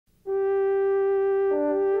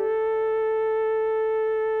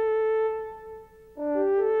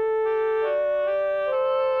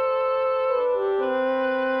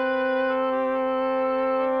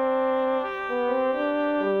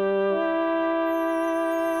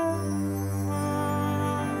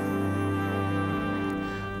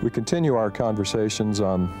We continue our conversations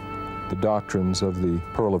on the doctrines of the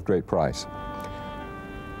Pearl of Great Price.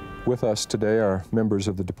 With us today are members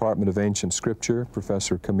of the Department of Ancient Scripture,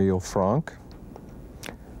 Professor Camille Fronk,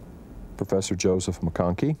 Professor Joseph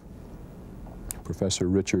McCkonkie, Professor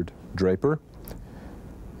Richard Draper,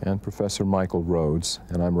 and Professor Michael Rhodes,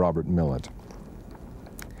 and I'm Robert Millet.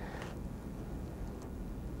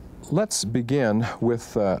 Let's begin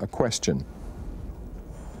with a question.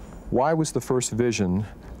 Why was the first vision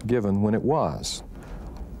given when it was?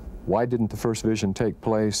 Why didn't the first vision take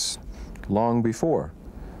place long before?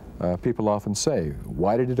 People often say,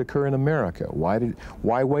 why did it occur in America?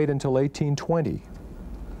 Why wait until 1820?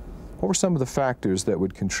 What were some of the factors that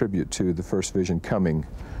would contribute to the first vision coming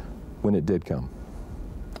when it did come?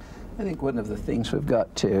 I think one of the things we've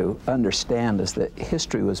got to understand is that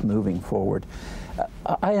history was moving forward.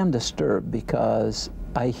 I am disturbed because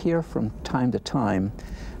I hear from time to time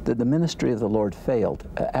that the ministry of the Lord failed.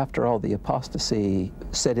 After all, the apostasy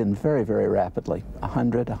set in very, very rapidly.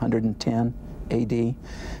 100, 110 AD.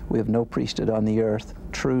 We have no priesthood on the earth.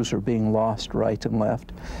 Truths are being lost right and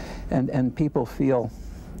left. And people feel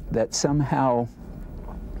that somehow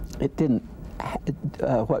it didn't,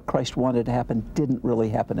 what Christ wanted to happen didn't really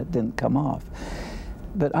happen. It didn't come off.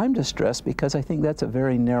 But I'm distressed because I think that's a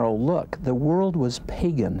very narrow look. The world was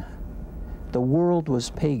pagan. The world was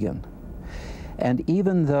pagan. And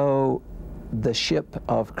even though the ship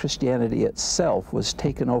of Christianity itself was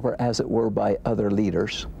taken over, as it were, by other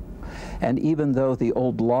leaders, and even though the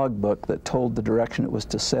old logbook that told the direction it was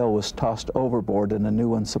to sail was tossed overboard and a new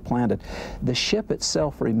one supplanted, the ship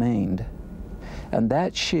itself remained. And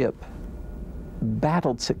that ship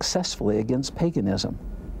battled successfully against paganism.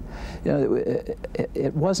 You know,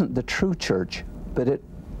 it wasn't the true church, but it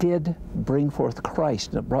did bring forth Christ,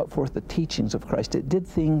 and it brought forth the teachings of Christ. It did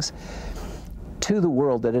things to the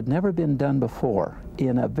world that had never been done before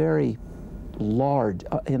in a very large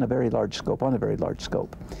scope, on a very large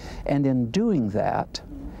scope. And in doing that,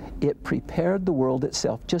 it prepared the world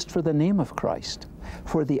itself just for the name of Christ,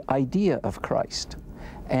 for the idea of Christ,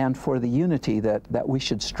 and for the unity that we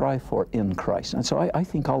should strive for in Christ. And so I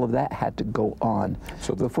think all of that had to go on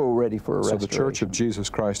before we're ready for a restoration. So the Church of Jesus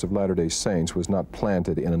Christ of Latter-day Saints was not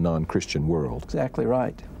planted in a non-Christian world. Exactly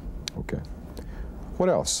right. Okay. What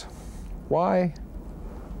else? Why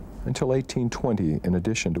until 1820, in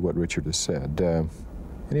addition to what Richard has said?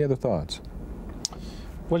 Any other thoughts?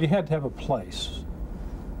 Well, you had to have a place.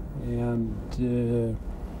 And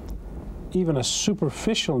even a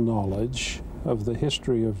superficial knowledge of the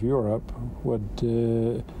history of Europe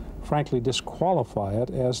would frankly disqualify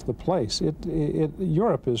it as the place.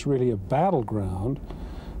 Europe is really a battleground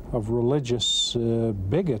of religious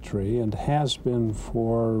bigotry, and has been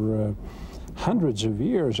for hundreds of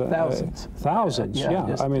years. Thousands. Thousands,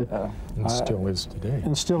 yeah. I mean, and still is today.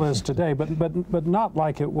 And still is today, but not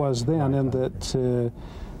like it was then, in that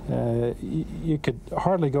you could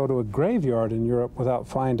hardly go to a graveyard in Europe without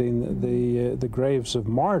finding the graves of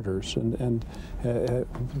martyrs, and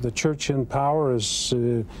the church in power is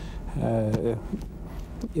in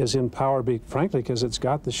power, frankly, because it's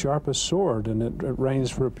got the sharpest sword, and it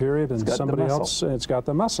reigns for a period, and somebody else, it's got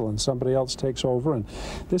the muscle, and somebody else takes over, and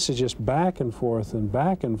this is just back and forth and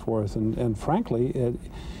back and forth, and frankly,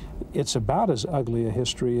 it's about as ugly a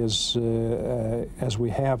history as we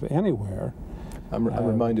have anywhere. I'm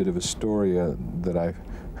reminded of a story that I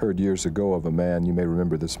heard years ago of a man, you may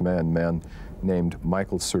remember this man named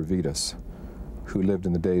Michael Servetus, who lived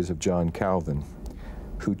in the days of John Calvin,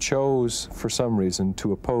 who chose, for some reason,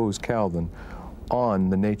 to oppose Calvin on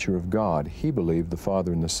the nature of God. He believed the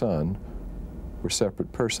Father and the Son were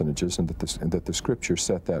separate personages, and that the Scripture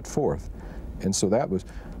set that forth. And so that was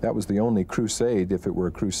the only crusade, if it were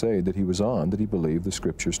a crusade, that he was on, that he believed the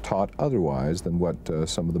Scriptures taught otherwise than what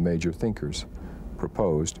some of the major thinkers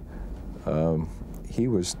proposed. He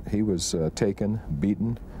was taken,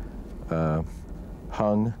 beaten,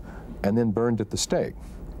 hung, and then burned at the stake,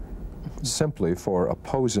 simply for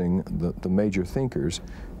opposing the major thinkers,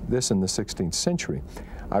 this in the 16th century.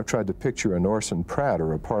 I've tried to picture an Orson Pratt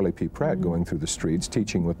or a Parley P. Pratt going through the streets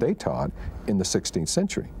teaching what they taught in the 16th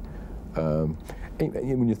century. And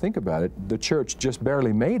when you think about it, the church just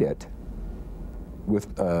barely made it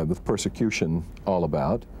with persecution all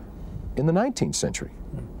about in the 19th century.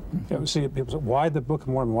 Yeah, see, people say, why the Book of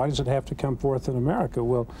Mormon? Why does it have to come forth in America?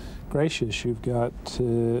 Well, gracious, you've got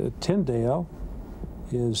Tyndale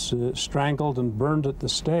is strangled and burned at the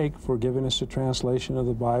stake for giving us a translation of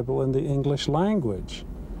the Bible in the English language.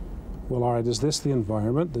 well, all right, is this the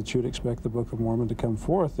environment that you'd expect the Book of Mormon to come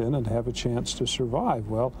forth in and have a chance to survive?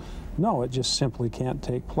 Well, no, it just simply can't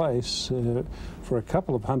take place for a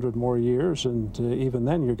couple of hundred more years, and even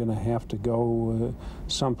then you're going to have to go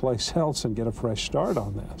someplace else and get a fresh start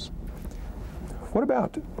on this. What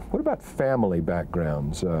about family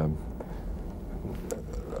backgrounds? A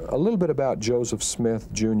little bit about Joseph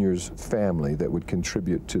Smith Jr.'s family that would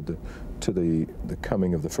contribute to the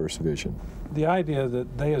coming of the first vision. The idea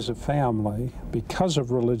that they as a family, because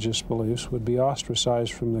of religious beliefs, would be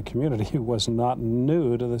ostracized from the community was not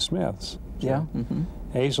new to the Smiths. Yeah.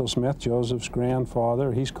 Hazel Smith, Joseph's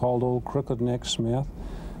grandfather, he's called Old Crooked Neck Smith,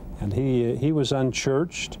 and he was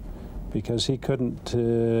unchurched because he couldn't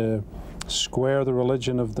square the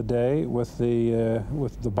religion of the day with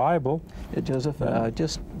the Bible. Joseph,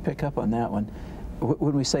 just pick up on that one.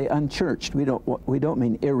 When we say unchurched, we don't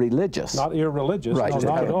mean irreligious. Not irreligious, right. No,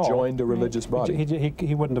 not at all. Joined a religious body.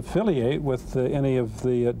 He wouldn't affiliate with any of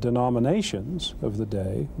the denominations of the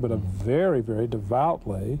day, but a very, very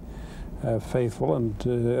devoutly faithful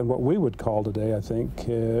and what we would call today, I think,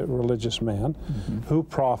 religious man, who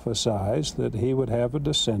prophesied that he would have a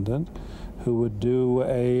descendant who would do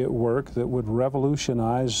a work that would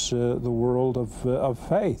revolutionize the world of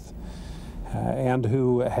faith. And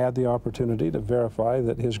who had the opportunity to verify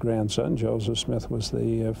that his grandson, Joseph Smith, was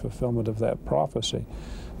the fulfillment of that prophecy.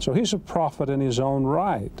 So he's a prophet in his own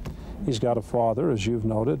right. He's got a father, as you've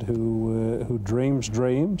noted, who dreams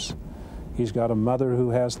dreams. He's got a mother who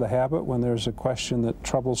has the habit, when there's a question that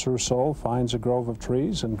troubles her soul, finds a grove of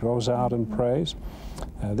trees and goes out and prays.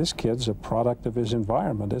 This kid's a product of his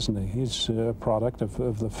environment, isn't he? He's a product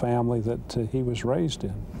of the family that he was raised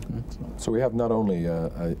in. So we have not only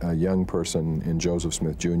a young person in Joseph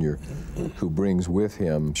Smith Jr. who brings with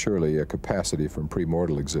him surely a capacity from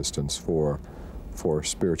premortal existence for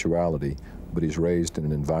spirituality, but he's raised in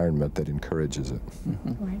an environment that encourages it.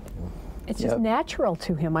 Right. It's just natural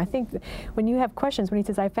to him. I think when you have questions, when he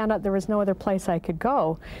says, I found out there was no other place I could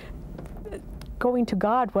go, going to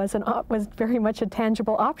God was very much a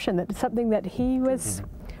tangible option, that something that he was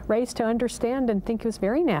raised to understand and think was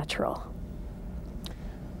very natural.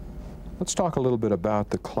 Let's talk a little bit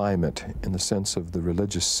about the climate in the sense of the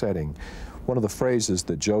religious setting. One of the phrases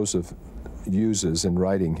that Joseph uses in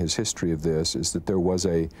writing his history of this is that there was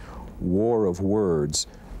a war of words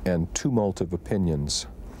and tumult of opinions.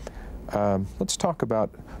 Let's talk about,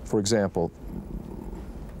 for example,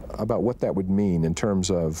 about what that would mean in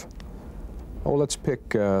terms of, let's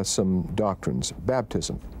pick some doctrines.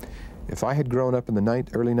 Baptism. If I had grown up in the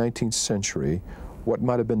early 19th century, what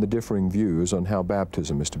might have been the differing views on how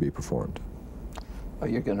baptism is to be performed? Oh,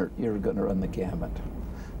 you're gonna run the gamut.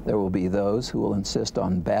 There will be those who will insist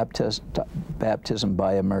on baptism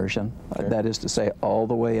by immersion. Okay. That is to say, all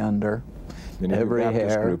the way under. And every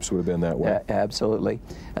Baptist hair. Groups would have been that way. Absolutely.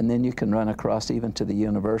 And then you can run across even to the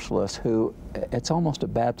Universalists, who it's almost a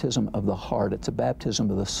baptism of the heart. It's a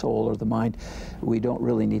baptism of the soul or the mind. We don't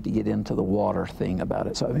really need to get into the water thing about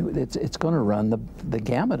it. So I mean, it's going to run the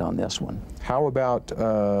gamut on this one. How about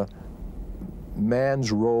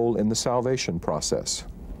man's role in the salvation process?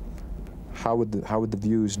 How would the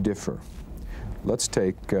views differ? Let's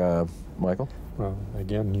take Michael. Well,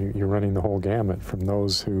 again, you're running the whole gamut from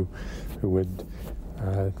those who would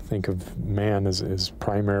think of man as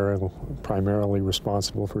primarily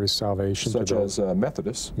responsible for his salvation. Such as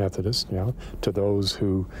Methodists. Methodists, yeah. To those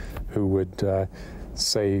who would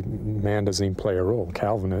say man doesn't even play a role.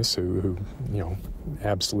 Calvinists who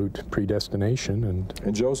absolute predestination.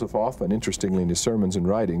 And Joseph often, interestingly, in his sermons and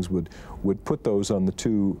writings, would put those on the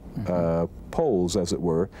two poles, as it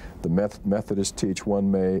were. The Methodists teach one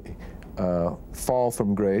may fall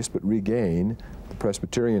from grace but regain. The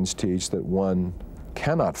Presbyterians teach that one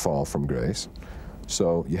cannot fall from grace.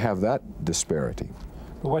 So you have that disparity.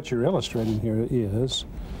 But what you're illustrating here is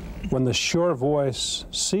when the sure voice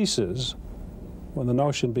ceases, when the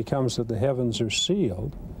notion becomes that the heavens are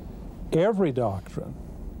sealed, every doctrine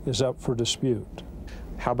is up for dispute.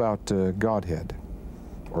 How about Godhead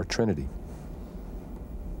or Trinity?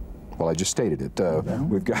 Well, I just stated it.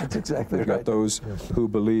 We've got those who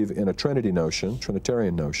believe in a Trinity notion,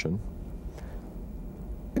 Trinitarian notion.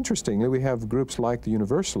 Interestingly, we have groups like the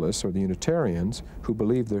Universalists or the Unitarians who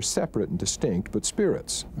believe they're separate and distinct, but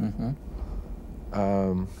spirits.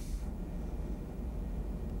 How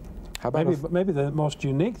about maybe the most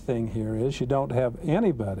unique thing here is you don't have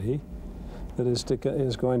anybody that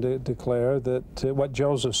is going to declare that what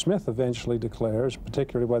Joseph Smith eventually declares,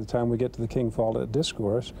 particularly by the time we get to the King Follett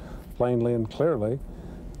Discourse, plainly and clearly,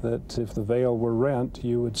 that if the veil were rent,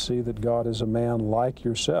 you would see that God is a man like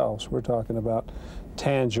yourselves. We're talking about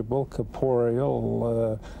tangible,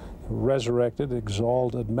 corporeal, resurrected,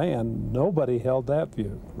 exalted man. Nobody held that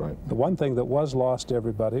view. Right. The one thing that was lost to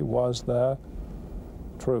everybody was the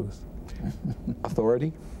truth.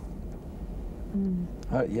 Authority?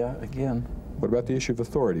 Yeah, again. What about the issue of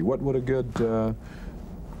authority? What would a good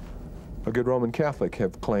Roman Catholic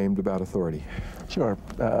have claimed about authority? Sure.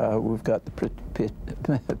 We've got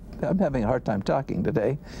I'm having a hard time talking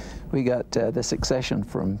today. We got the succession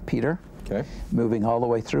from Peter, Okay. moving all the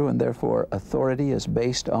way through, and therefore authority is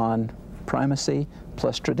based on primacy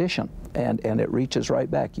plus tradition, and it reaches right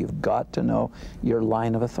back. You've got to know your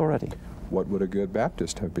line of authority. What would a good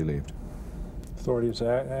Baptist have believed? Authority is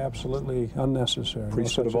absolutely unnecessary.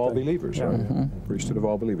 Priesthood of all believers, Yeah. right? Mm-hmm. Priesthood of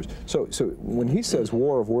all believers. So when he says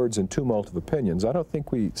war of words and tumult of opinions, I don't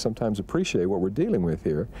think we sometimes appreciate what we're dealing with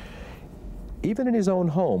here. Even in his own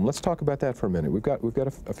home, let's talk about that for a minute. We've got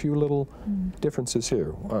a few little differences here.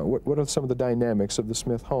 What are some of the dynamics of the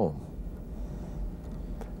Smith home?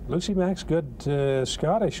 Lucy Mack's good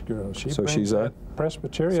Scottish girl. She So brings she's that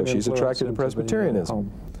Presbyterian so she's influence attracted to into the Presbyterianism,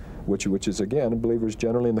 home. which is again believers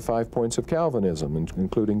generally in the 5 points of Calvinism,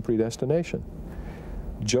 including predestination.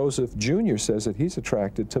 Joseph Jr. says that he's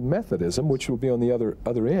attracted to Methodism, which will be on the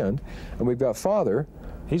other end, and we've got Father.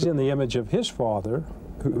 He's in the image of his father,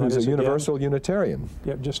 Who's a universal Unitarian.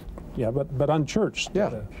 Yeah, but unchurched.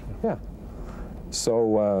 Yeah, yeah.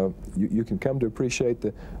 So you can come to appreciate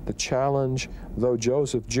the challenge. Though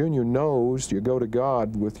Joseph Jr. knows you go to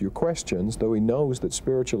God with your questions, though he knows that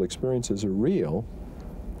spiritual experiences are real,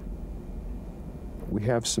 we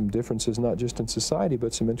have some differences not just in society,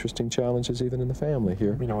 but some interesting challenges even in the family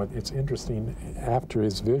here. You know, it's interesting, after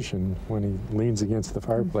his vision, when he leans against the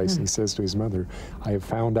fireplace, he says to his mother, "I have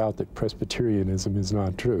found out that Presbyterianism is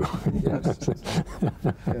not true." Yes.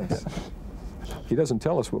 Yes. He doesn't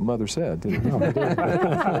tell us what Mother said, did he? No, he didn't.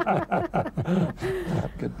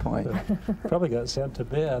 Good point. Probably got sent to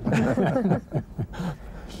bed.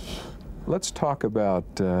 Let's talk about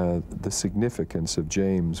the significance of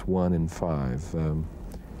James 1 and 5.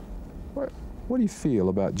 What do you feel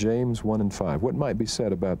about James 1 and 5? What might be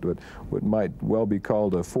said about what might well be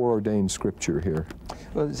called a foreordained scripture here?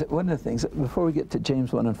 Well, one of the things, before we get to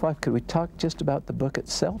James 1 and 5, could we talk just about the book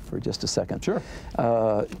itself for just a second? Sure.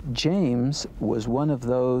 James was one of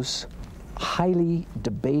those highly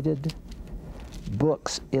debated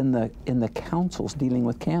books in the councils dealing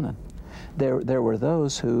with canon. There were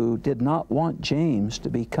those who did not want James to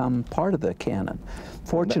become part of the canon.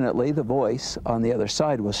 Fortunately, the voice on the other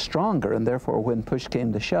side was stronger, and therefore when push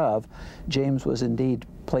came to shove, James was indeed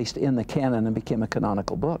placed in the canon and became a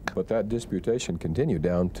canonical book. But that disputation continued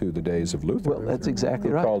down to the days of Luther. Well, that's exactly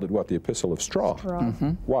Who right. called it, what, the Epistle of Straw?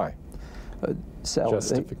 Why?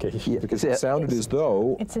 Justification. Because it sounded as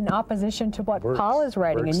though It's in opposition to what Works- Paul is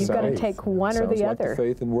writing, and works you've got to faith. take one or sounds the like other. the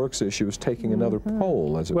faith and works issue is taking another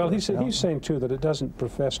pole, as it Well, were. he's saying, too, that it doesn't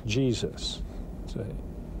profess Jesus. See.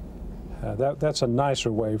 That's a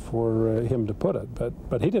nicer way for him to put it,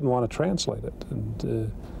 but he didn't want to translate it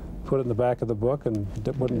and put it in the back of the book and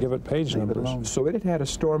wouldn't give it page Leave it numbers. alone. So it had a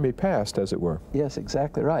stormy past, as it were. Yes,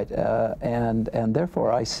 exactly right. And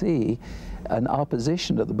therefore I see an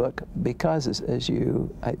opposition to the book because, as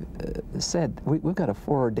you said, we've got a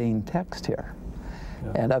foreordained text here.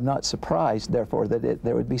 Yeah. And I'm not surprised, therefore, that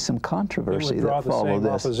there would be some It controversy would draw that the follow same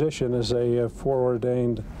this. opposition as a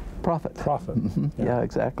foreordained Prophet. prophet. Yeah,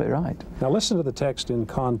 exactly right. Now listen to the text in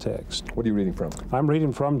context. What are you reading from? I'm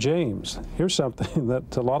reading from James. Here's something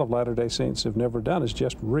that a lot of Latter-day Saints have never done, is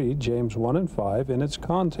just read James 1 and 5 in its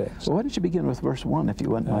context. So why don't you begin with verse 1, if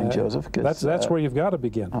you wouldn't mind, Joseph? 'Cause, That's where you've got to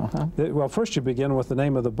begin. Well, first you begin with the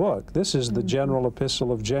name of the book. This is the general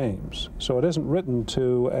epistle of James. So it isn't written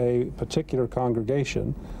to a particular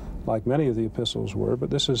congregation like many of the epistles were,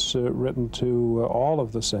 but this is written to all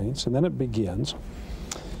of the saints. And then it begins,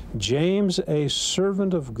 James, a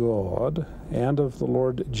servant of God and of the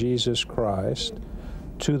Lord Jesus Christ,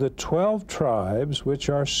 to the 12 tribes which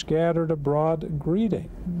are scattered abroad, greeting.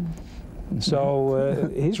 So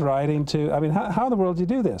he's writing to, I mean, how in the world do you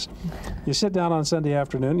do this? You sit down on Sunday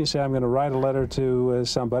afternoon, you say, I'm going to write a letter to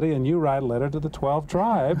somebody, and you write a letter to the 12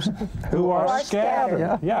 tribes who are scattered.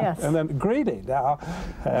 Yeah. Yes. And then greeting. Now,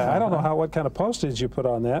 I don't know what kind of postage you put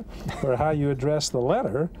on that or how you address the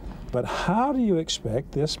letter, but how do you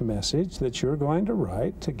expect this message that you're going to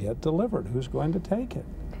write to get delivered? Who's going to take it?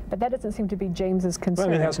 But that doesn't seem to be James's concern.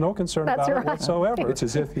 Well, he has no concern That's about it right. whatsoever. It's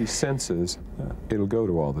as if he senses it'll go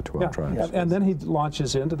to all the 12 tribes. And then he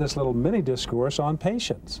launches into this little mini discourse on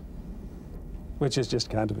patience, which is just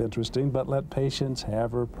kind of interesting. But let patience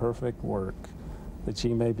have her perfect work, that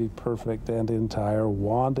ye may be perfect and entire,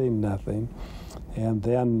 wanting nothing. And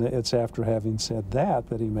then it's after having said that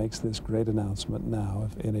he makes this great announcement. Now,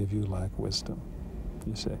 if any of you lack wisdom,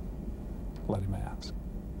 you see, let him ask.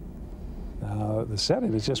 Now, the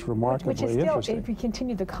setting is just remarkably Which is still, interesting. if you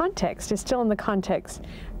continue the context, is still in the context.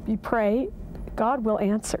 You pray, God will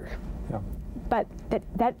answer. Yeah. But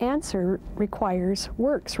that answer requires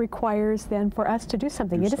works, requires then for us to do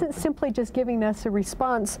something. It isn't simply just giving us a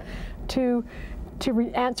response to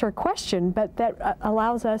answer a question, but that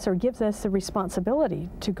allows us or gives us the responsibility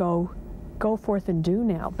to go forth and do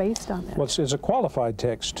now based on that. Well, it's a qualified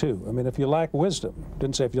text too. I mean, if you lack wisdom, it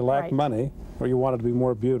didn't say if you lack Right. money, or you wanted to be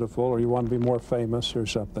more beautiful, or you want to be more famous or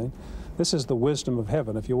something. This is the wisdom of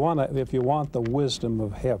heaven. If you want the wisdom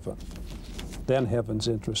of heaven, then heaven's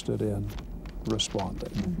interested in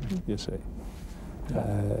responding, you see.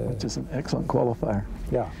 Which is an excellent qualifier.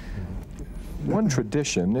 Yeah. One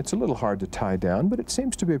tradition, it's a little hard to tie down, but it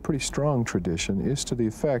seems to be a pretty strong tradition, is to the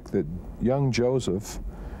effect that young Joseph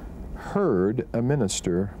heard a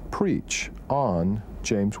minister preach on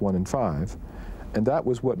James 1 and 5, and that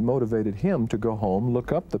was what motivated him to go home,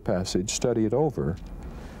 look up the passage, study it over,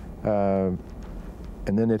 and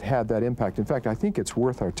then it had that impact. In fact, I think it's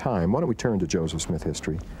worth our time. Why don't we turn to Joseph Smith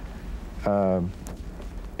history and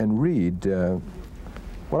read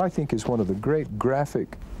what I think is one of the great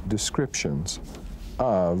graphic descriptions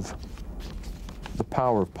of the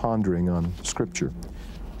power of pondering on Scripture.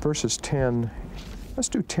 Verses 10, let's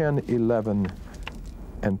do 10, 11,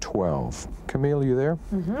 and 12. Camille, you there?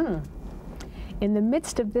 Mm-hmm. In the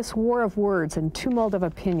midst of this war of words and tumult of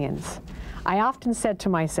opinions, I often said to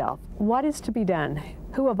myself, what is to be done?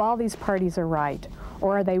 Who of all these parties are right,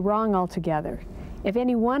 or are they wrong altogether? If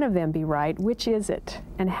any one of them be right, which is it,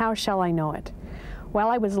 and how shall I know it? While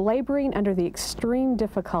I was laboring under the extreme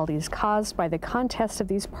difficulties caused by the contest of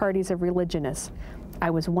these parties of religionists,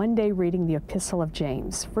 I was one day reading the Epistle of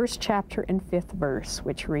James, 1st chapter and 5th verse,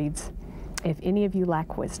 which reads, if any of you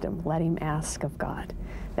lack wisdom, let him ask of God,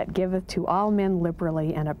 that giveth to all men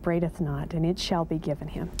liberally and upbraideth not, and it shall be given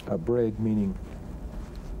him. Upbraid meaning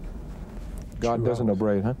God Chew doesn't out.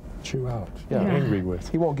 upbraid, huh? Chew out. Yeah. Angry with.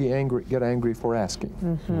 He won't get angry for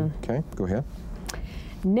asking. Okay, go ahead.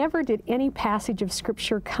 Never did any passage of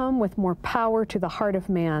Scripture come with more power to the heart of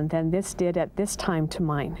man than this did at this time to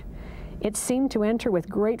mine. It seemed to enter with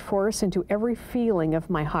great force into every feeling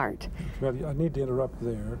of my heart. Well, I need to interrupt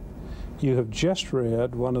there. You have just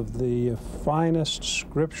read one of the finest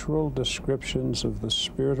scriptural descriptions of the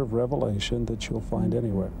spirit of revelation that you'll find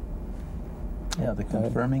anywhere. Yeah, the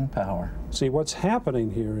confirming power. See, what's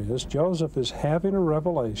happening here is Joseph is having a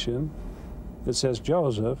revelation that says,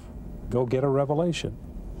 Joseph, go get a revelation.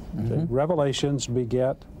 See, revelations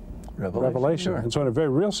beget revelation. Sure. And so in a very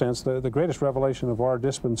real sense, the greatest revelation of our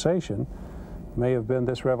dispensation may have been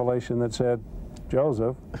this revelation that said,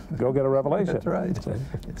 Joseph, go get a revelation. That's right.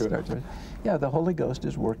 It starts right. Yeah, the Holy Ghost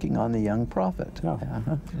is working on the young prophet,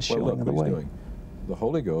 showing Well, look the what way. he's doing. The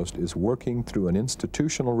Holy Ghost is working through an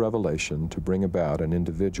institutional revelation to bring about an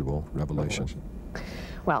individual revelation.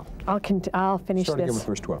 Well, I'll finish Start again this. with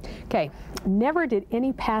verse 12. Okay. Never did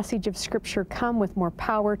any passage of Scripture come with more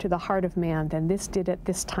power to the heart of man than this did at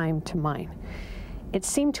this time to mine. It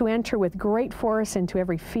seemed to enter with great force into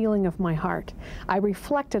every feeling of my heart. I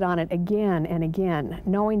reflected on it again and again,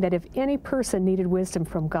 knowing that if any person needed wisdom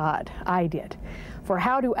from God, I did. For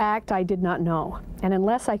how to act I did not know, and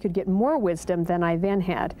unless I could get more wisdom than I then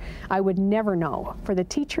had, I would never know. For the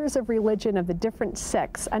teachers of religion of the different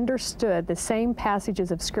sects understood the same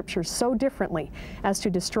passages of Scripture so differently as to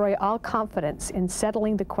destroy all confidence in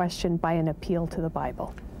settling the question by an appeal to the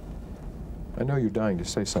Bible. I know you're dying to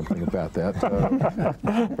say something about that.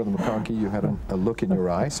 Brother McCkonkie, you had a look in your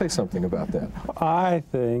eye. Say something about that. I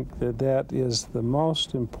think that is the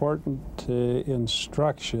most important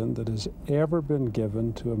instruction that has ever been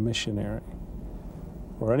given to a missionary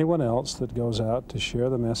or anyone else that goes out to share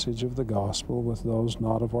the message of the gospel with those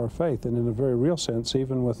not of our faith, and in a very real sense,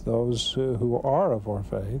 even with those who are of our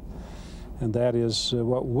faith. And that is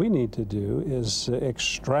what we need to do is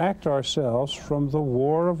extract ourselves from the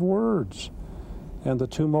war of words and the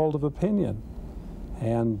tumult of opinion.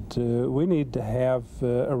 And we need to have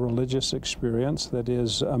a religious experience that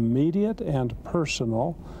is immediate and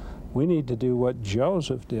personal. We need to do what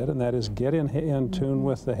Joseph did, and that is get in tune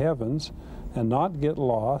with the heavens and not get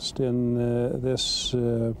lost in this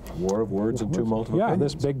War of words and tumult of opinions.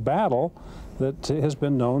 this big battle that has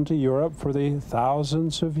been known to Europe for the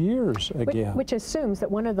thousands of years again. Which assumes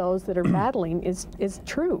that one of those that are battling is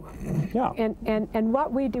true. Yeah. And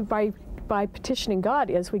what we do by by petitioning God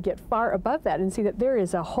as we get far above that and see that there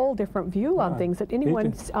is a whole different view on things that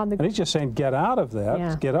anyone on the... And he's just saying, get out of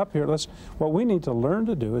that, get up here. What we need to learn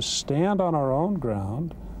to do is stand on our own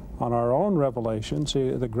ground, on our own revelation.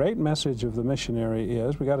 See, the great message of the missionary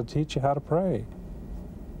is we got to teach you how to pray.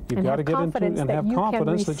 You've got to get into and have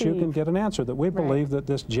confidence that you can get an answer, that we believe that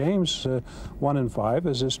this James 1 and 5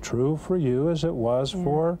 is as true for you as it was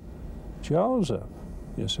for Joseph,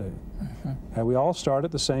 you see. And we all start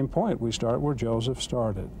at the same point. We start where Joseph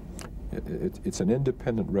started. It's an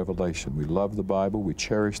independent revelation. We love the Bible, we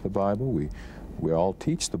cherish the Bible, we all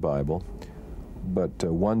teach the Bible, but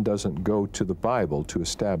one doesn't go to the Bible to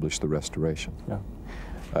establish the restoration.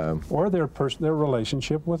 Or their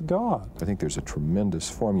relationship with God. I think there's a tremendous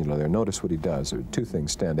formula there. Notice what he does. There are two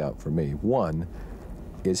things stand out for me. One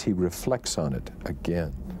is he reflects on it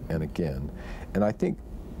again and again. And I think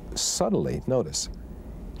subtly, notice,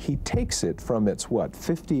 he takes it from its,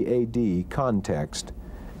 50 AD context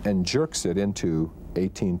and jerks it into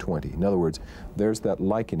 1820. In other words, there's that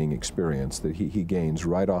likening experience that he gains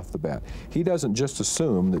right off the bat. He doesn't just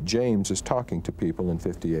assume that James is talking to people in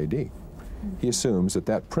 50 AD. He assumes that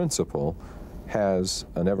that principle has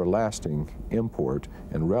an everlasting import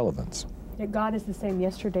and relevance. That God is the same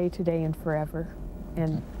yesterday, today, and forever.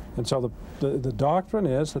 And so the doctrine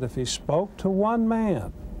is that if he spoke to one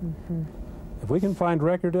man, if we can find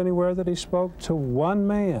record anywhere that he spoke to one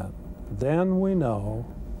man, then we know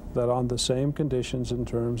that on the same conditions and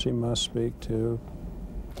terms he must speak to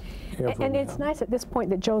everyone. And it's nice at this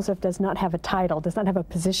point that Joseph does not have a title, does not have a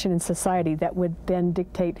position in society that would then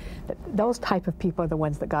dictate that those type of people are the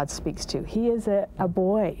ones that God speaks to. He is a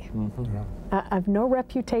boy of no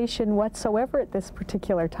reputation whatsoever at this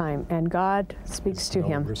particular time, and God speaks to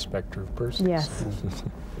him. Respecter of persons. Yes.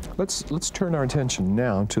 Let's turn our attention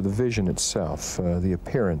now to the vision itself, the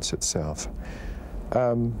appearance itself.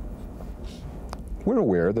 We're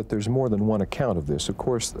aware that there's more than one account of this. Of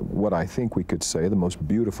course, what I think we could say, the most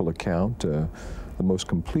beautiful account, the most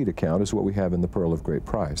complete account, is what we have in the Pearl of Great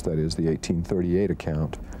Price. That is the 1838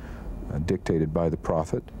 account dictated by the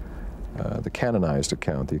prophet, the canonized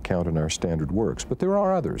account, the account in our standard works. But there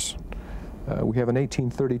are others. We have an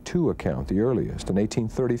 1832 account, the earliest, an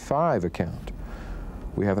 1835 account.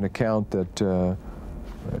 We have an account that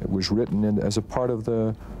was written as a part of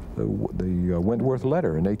the Wentworth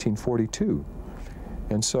letter in 1842.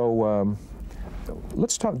 And so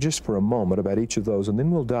let's talk just for a moment about each of those, and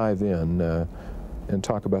then we'll dive in and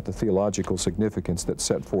talk about the theological significance that's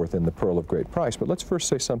set forth in the Pearl of Great Price. But let's first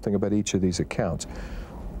say something about each of these accounts.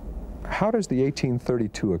 How does the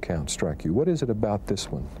 1832 account strike you? What is it about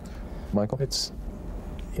this one, Michael? It's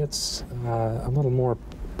a little more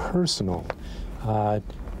personal.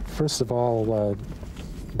 First of all,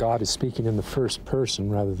 God is speaking in the first person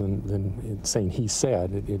rather than saying he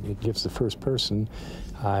said. It gives the first person.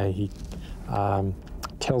 He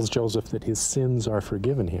tells Joseph that his sins are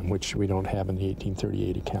forgiven him, which we don't have in the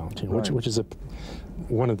 1838 account, which is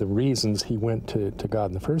one of the reasons he went to God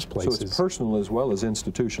in the first place. So it's personal as well as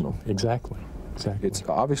institutional. Exactly. It's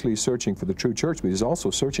obviously searching for the true church, but he's also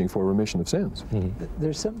searching for remission of sins.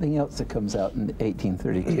 There's something else that comes out in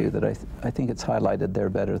 1832 that I think it's highlighted there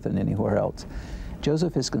better than anywhere else.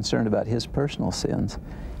 Joseph is concerned about his personal sins.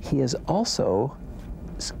 He is also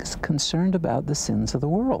concerned about the sins of the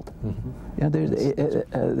world. You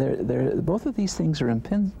know, both of these things are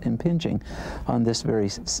impinging on this very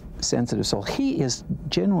sensitive soul. He is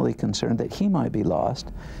genuinely concerned that he might be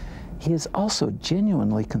lost. He is also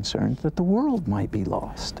genuinely concerned that the world might be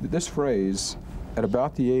lost. This phrase, at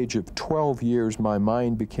about the age of 12 years, my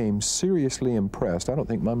mind became seriously impressed. I don't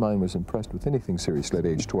think my mind was impressed with anything seriously at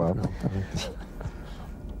age 12.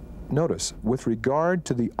 Notice, with regard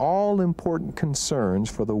to the all-important concerns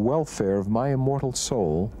for the welfare of my immortal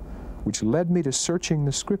soul, which led me to searching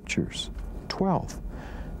the Scriptures, 12,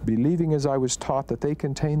 believing as I was taught that they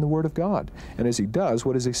contain the Word of God. And as he does,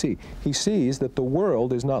 what does he see? He sees that the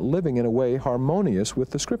world is not living in a way harmonious with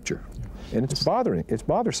the Scripture. And it's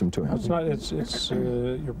bothersome to him. It's not,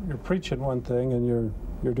 you're preaching one thing and you're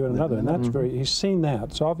doing another, and that's he's seen that.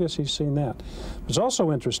 It's obvious he's seen that. It's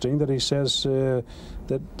also interesting that he says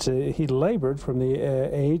that he labored from the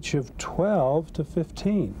age of 12 to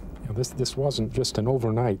 15. You know, this wasn't just an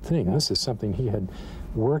overnight thing. This is something he had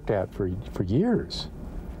worked at for years.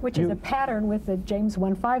 Which is a pattern with the James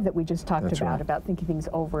 1:5 that we just talked about thinking things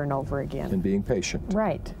over and over again. And being patient.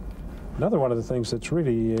 Right. Another one of the things that's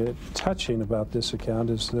really touching about this account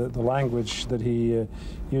is the language that he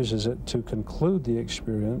uses it to conclude the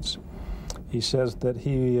experience. He says that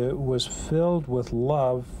he was filled with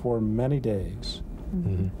love for many days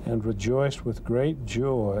and rejoiced with great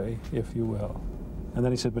joy, if you will. And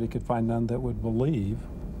then he said, but he could find none that would believe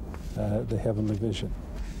the heavenly vision.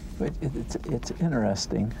 But it's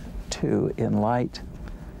interesting, too, in light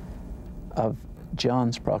of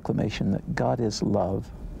John's proclamation that God is love.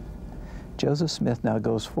 Joseph Smith now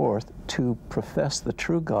goes forth to profess the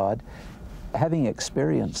true God, having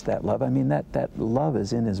experienced that love. I mean, that love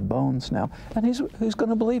is in his bones now. And who's going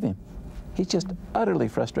to believe him? He's just utterly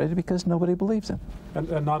frustrated because nobody believes him.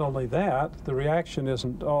 And not only that, the reaction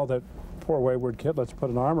isn't, oh, that poor wayward kid, let's put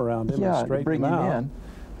an arm around him and straighten bring him him out. in.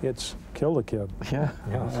 It's kill the kid. Yeah.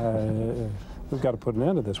 We've got to put an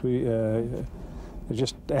end to this. There's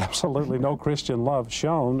just absolutely no Christian love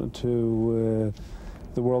shown to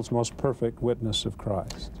the world's most perfect witness of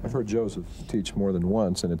Christ. I've heard Joseph teach more than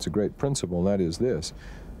once, and it's a great principle, and that is this.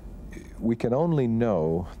 We can only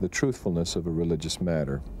know the truthfulness of a religious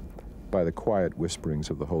matter by the quiet whisperings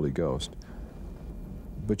of the Holy Ghost.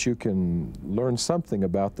 But you can learn something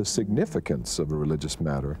about the significance of a religious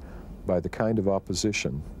matter by the kind of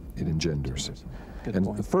opposition it engenders.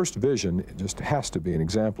 And the first vision just has to be an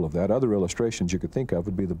example of that. Other illustrations you could think of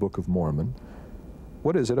would be the Book of Mormon.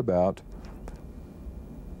 What is it about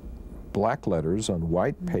black letters on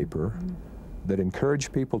white paper that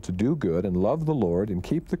encourage people to do good and love the Lord and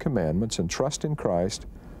keep the commandments and trust in Christ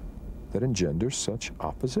that engenders such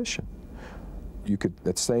opposition?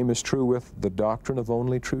 That same is true with the doctrine of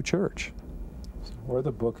only true church. Or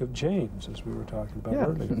the book of James, as we were talking about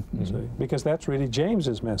earlier. Because that's really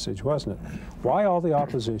James's message, wasn't it? Why all the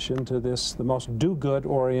opposition to this, the most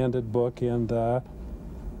do-good-oriented book in the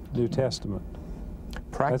New Testament?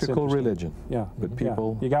 Practical religion. Yeah. But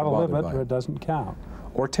people You got to live it by or it doesn't count.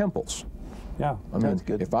 Or temples. Yeah. I mean,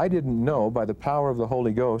 if I didn't know by the power of the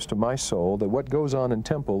Holy Ghost to my soul that what goes on in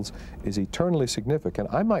temples is eternally significant,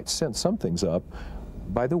 I might sense some things up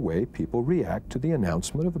by the way people react to the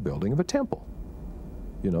announcement of the building of a temple.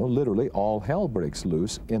 You know, literally all hell breaks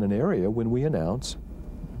loose in an area when we announce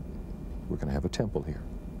we're going to have a temple here.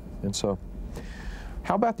 And so,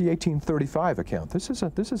 how about the 1835 account? This is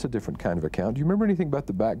a different kind of account. Do you remember anything about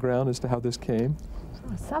the background as to how this came?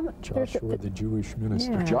 Joshua the Jewish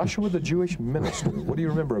minister. Yeah. Joshua the Jewish minister. What do you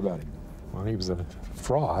remember about him? Well, he was a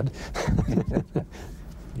fraud.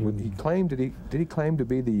 He claimed, did he claim to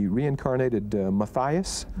be the reincarnated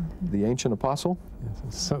Matthias, the ancient apostle?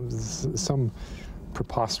 Some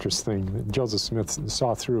preposterous thing that Joseph Smith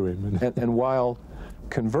saw through him. And while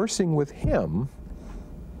conversing with him,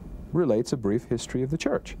 relates a brief history of the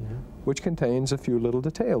church, which contains a few little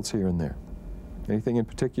details here and there. Anything in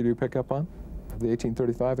particular you pick up on? The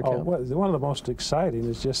 1835 account? One of the most exciting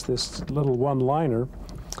is just this little one-liner.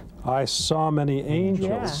 I saw many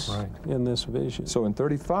angels in this vision. So in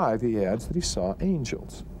 35, he adds that he saw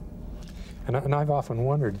angels. And I've often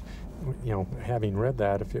wondered, you know, having read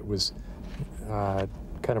that, if it was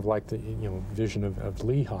kind of like the vision of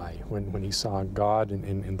Lehi when he saw God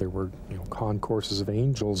and there were concourses of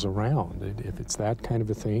angels around. If it's that kind of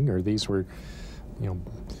a thing, or these were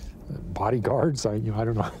bodyguards, I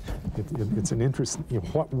don't know. It's an interest.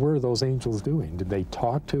 What were those angels doing? Did they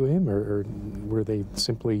talk to him, or were they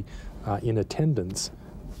simply in attendance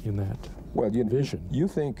in that vision? You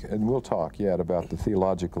think, and we'll talk yet about the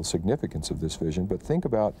theological significance of this vision, but think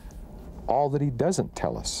about all that he doesn't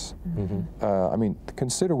tell us. I mean,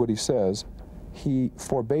 consider what he says. He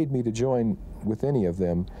forbade me to join with any of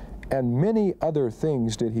them, and many other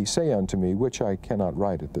things did he say unto me, which I cannot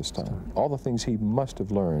write at this time. All the things he must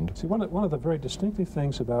have learned. See, one of the very distinctive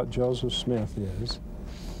things about Joseph Smith is,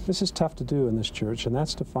 this is tough to do in this church, and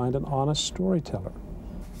that's to find an honest storyteller.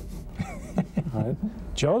 Right?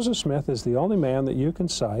 Joseph Smith is the only man that you can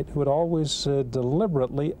cite who would always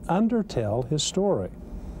deliberately undertell his story.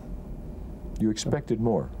 You expected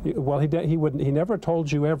more. Well, he never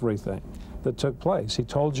told you everything that took place. He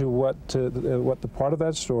told you what the part of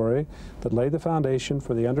that story that laid the foundation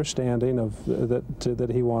for the understanding of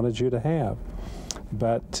that he wanted you to have.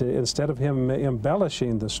 But instead of him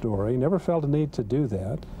embellishing the story, he never felt a need to do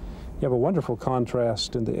that. You have a wonderful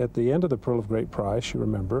contrast at the end of the Pearl of Great Price, you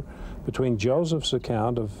remember, between Joseph's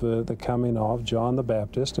account of the coming of John the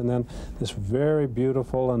Baptist and then this very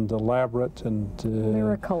beautiful and elaborate and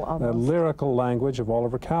lyrical language of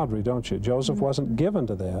Oliver Cowdery, don't you? Joseph wasn't given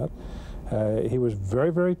to that. He was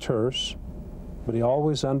very, very terse, but he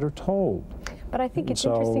always undertold. But I think it's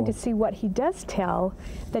interesting to see what he does tell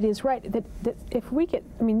that is right, that if we get,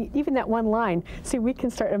 I mean, even that one line, see, we can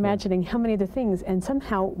start imagining how many other things and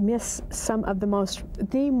somehow miss some of the most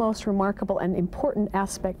remarkable and important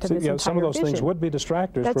aspect of this entire some of those vision. Things would be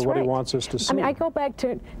distractors for what he wants us to see. I mean, I go back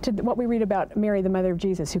to what we read about Mary, the mother of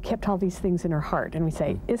Jesus, who kept all these things in her heart, and we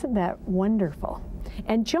say, isn't that wonderful?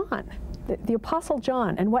 And John, the Apostle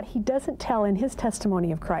John and what he doesn't tell in his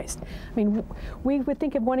testimony of Christ. I mean, we would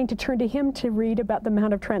think of wanting to turn to him to read about the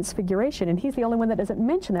Mount of Transfiguration, and he's the only one that doesn't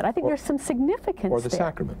mention that. I think there's some significance or the there.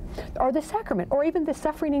 sacrament. Or the sacrament, or even the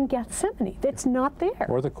suffering in Gethsemane. That's not there.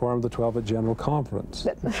 Or the Quorum of the 12 at General Conference.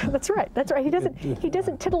 That's right. That's right. He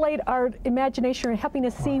doesn't titillate our imagination or helping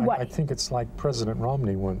us see what. I think it's like President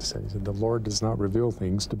Romney once said, he said, "The Lord does not reveal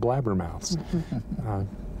things to blabbermouths."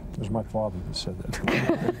 It was my father that said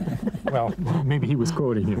that. Well, maybe he was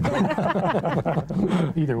quoting him.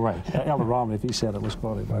 Either way. Elder Romney, if he said it, was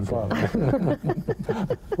quoted by my father.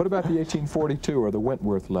 What about the 1842 or the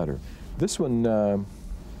Wentworth letter? This one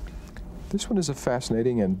is a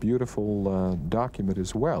fascinating and beautiful document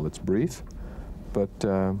as well. It's brief, but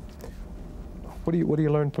what do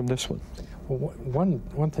you learn from this one? Well,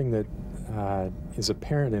 one thing that is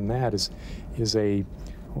apparent in that is a,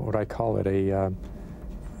 what I call it, a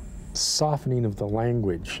softening of the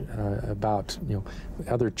language about,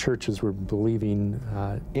 other churches were believing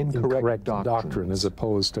incorrect doctrine as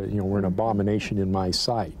opposed to, we're an abomination in my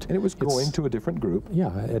sight. And it was going to a different group.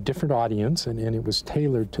 Yeah, a different audience, and it was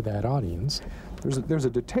tailored to that audience. There's a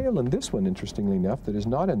detail in this one, interestingly enough, that is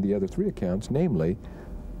not in the other three accounts, namely,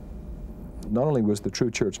 not only was the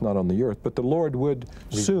true church not on the earth, but the Lord would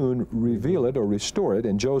soon reveal it or restore it,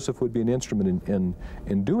 and Joseph would be an instrument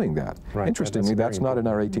in doing that. Right, Interestingly, that's not in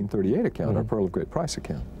our 1838 account, our Pearl of Great Price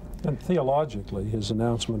account. And theologically, his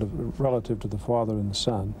announcement relative to the Father and the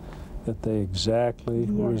Son, that they exactly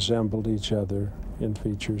resembled each other in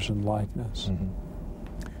features and likeness.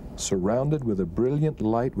 Surrounded with a brilliant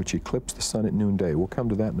light which eclipsed the sun at noonday. We'll come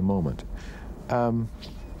to that in a moment.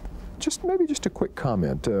 Maybe just a quick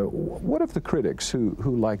comment. What of the critics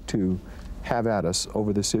who like to have at us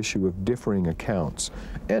over this issue of differing accounts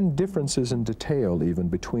and differences in detail even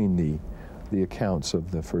between the accounts of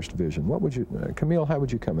the first vision? What would you, Camille, how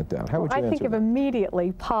would you come at that? How would you answer I think of that?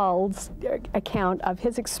 immediately Paul's account of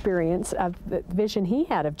his experience of the vision he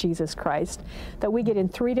had of Jesus Christ that we get in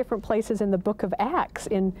 3 different places in the book of Acts.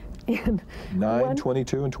 In 9,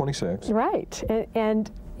 22, and 26. Right, and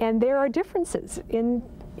there are differences in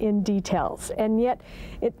details, and yet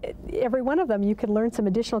every one of them you can learn some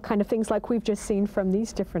additional kind of things like we've just seen from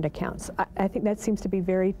these different accounts. I think that seems to be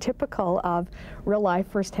very typical of real life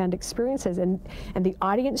firsthand experiences, and the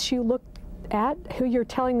audience you look at, who you're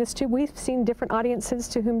telling this to. We've seen different audiences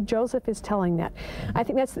to whom Joseph is telling that. I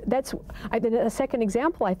think that's a second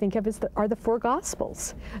example I think of are the 4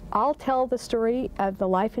 Gospels. I'll tell the story of the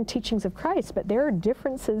life and teachings of Christ, but there are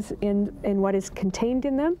differences in what is contained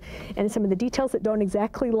in them and some of the details that don't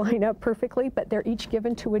exactly line up perfectly, but they're each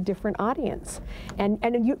given to a different audience. And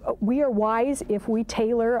we are wise if we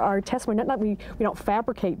tailor our testimony. Not we don't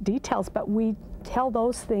fabricate details, but we tell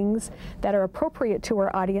those things that are appropriate to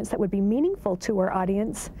our audience, that would be meaningful to our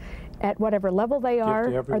audience at whatever level they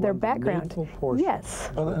are or their background. Yes.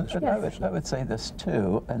 Well, I would say this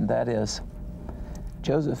too, and that is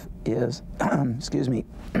Joseph is, excuse me,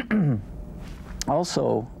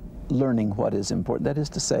 also learning what is important. That is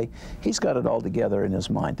to say, he's got it all together in his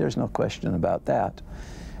mind. There's no question about that.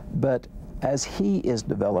 But as he is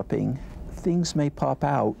developing, things may pop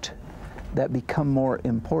out that become more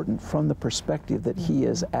important from the perspective that he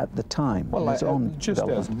is at the time. Well, his own just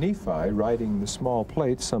as Nephi, writing the small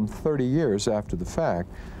plates some 30 years after the fact,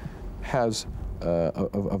 has,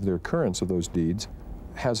 of the occurrence of those deeds,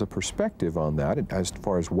 has a perspective on that as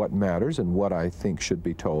far as what matters and what I think should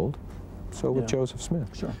be told. So with Joseph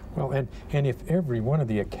Smith. Sure. Well, and if every one of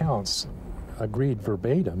the accounts agreed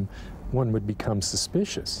verbatim, one would become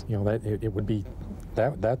suspicious. That it would be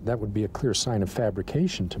that would be a clear sign of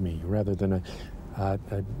fabrication to me, rather than a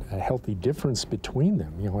healthy difference between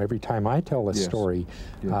them. Every time I tell a story,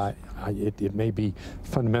 it may be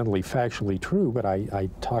fundamentally factually true, but I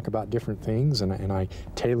talk about different things and I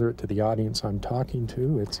tailor it to the audience I'm talking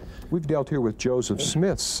to. We've dealt here with Joseph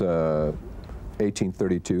Smith's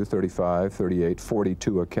 1832, 35, 38,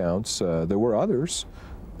 42 accounts. There were others.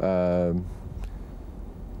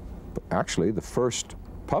 Actually, the first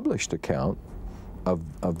published account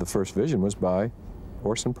of the first vision was by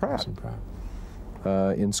Orson Pratt.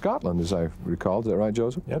 In Scotland, as I recall. Is that right,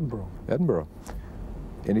 Joseph? Edinburgh. Edinburgh.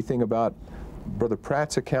 Anything about Brother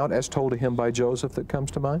Pratt's account as told to him by Joseph that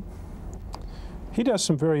comes to mind? He does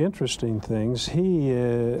some very interesting things.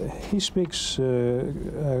 He speaks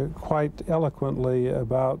quite eloquently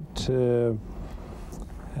about the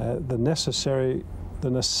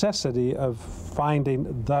necessity of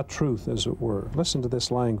finding the truth, as it were. Listen to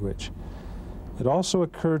this language. It also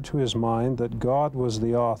occurred to his mind that God was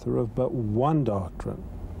the author of but one doctrine,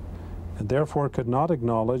 and therefore could not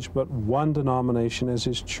acknowledge but one denomination as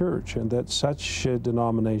his church, and that such a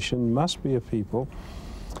denomination must be a people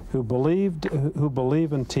who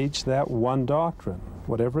believe and teach that one doctrine,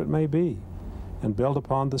 whatever it may be, and build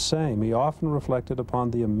upon the same. He often reflected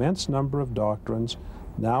upon the immense number of doctrines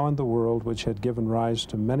now in the world which had given rise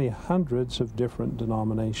to many hundreds of different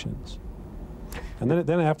denominations. And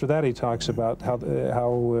then after that he talks about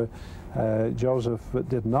how Joseph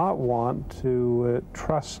did not want to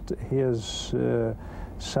trust his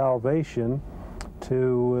salvation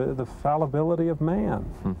to the fallibility of man.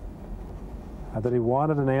 That he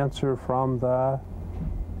wanted an answer from the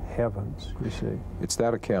heavens, you see. It's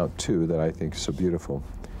that account, too, that I think is so beautiful.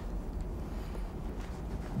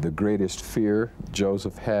 The greatest fear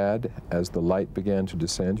Joseph had as the light began to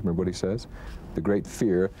descend, remember what he says? The great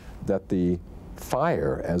fear that the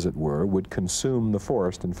fire, as it were, would consume the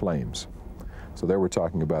forest in flames. So there we're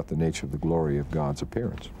talking about the nature of the glory of God's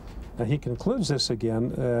appearance. Now he concludes this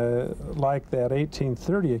again, like that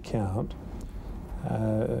 1830 account,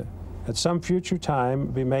 at some future time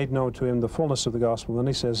be made known to him the fullness of the gospel. Then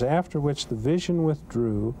he says, after which the vision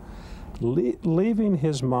withdrew, leaving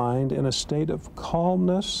his mind in a state of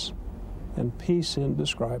calmness and peace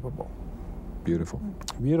indescribable. Beautiful.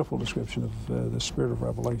 Beautiful description of the spirit of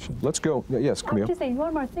revelation. Let's go. Yes, Camille. I'm just saying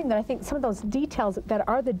one more thing, that I think some of those details that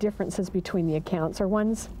are the differences between the accounts are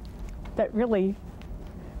ones that really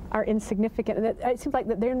are insignificant, and it seems like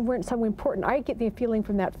that they weren't so important. I get the feeling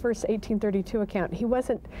from that first 1832 account,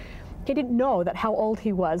 he didn't know that how old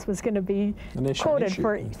he was going to be quoted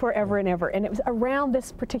for forever and ever. And it was around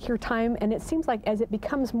this particular time, and it seems like as it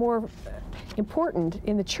becomes more important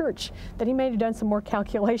in the church, that he may have done some more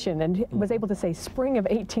calculation and was able to say spring of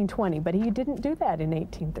 1820, but he didn't do that in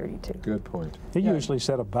 1832. Good point. He usually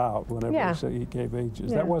said about whenever he gave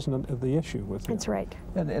ages. Yeah. That wasn't the issue with him. That's right.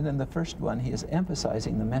 And in the first one, he is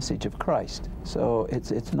emphasizing the message of Christ. So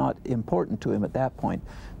it's not important to him at that point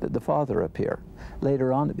that the Father appear.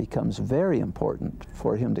 Later on, it becomes very important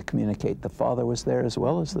for him to communicate the Father was there as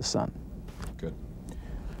well as the Son. Good.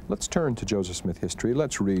 Let's turn to Joseph Smith history.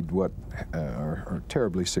 Let's read what are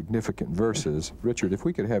terribly significant verses. Richard, if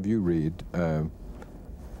we could have you read,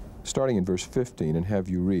 starting in verse 15, and have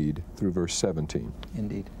you read through verse 17.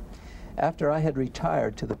 Indeed. After I had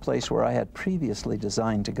retired to the place where I had previously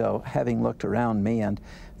designed to go, having looked around me and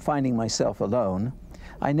finding myself alone,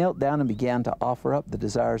 I knelt down and began to offer up the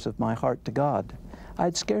desires of my heart to God. I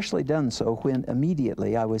had scarcely done so when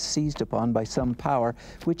immediately I was seized upon by some power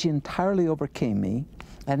which entirely overcame me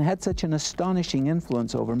and had such an astonishing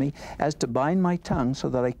influence over me as to bind my tongue so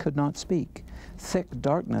that I could not speak. Thick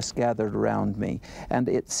darkness gathered around me, and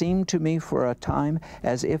it seemed to me for a time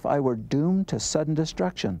as if I were doomed to sudden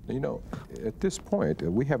destruction. You know, at this point,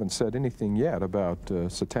 we haven't said anything yet about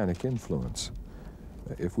satanic influence.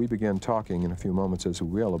 If we begin talking in a few moments, as we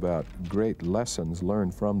will, about great lessons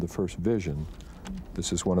learned from the first vision,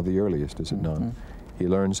 this is one of the earliest, is it not? He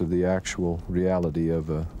learns of the actual reality of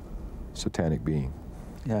a satanic being.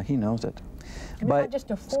 Yeah, he knows it. And not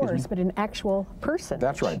just a force, but an actual person.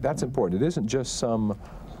 That's right. That's important. It isn't just some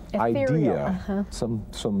idea,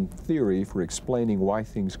 some theory for explaining why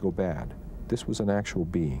things go bad. This was an actual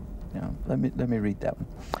being. Yeah, let me read that one.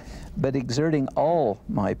 But exerting all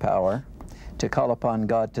my power to call upon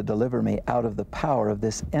God to deliver me out of the power of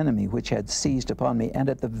this enemy which had seized upon me, and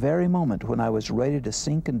at the very moment when I was ready to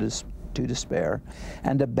sink into to despair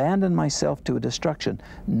and abandon myself to a destruction,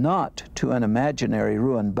 not to an imaginary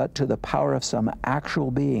ruin, but to the power of some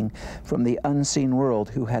actual being from the unseen world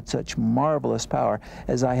who had such marvelous power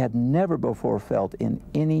as I had never before felt in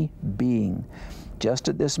any being. Just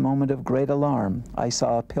at this moment of great alarm, I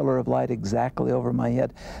saw a pillar of light exactly over my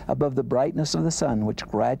head, above the brightness of the sun,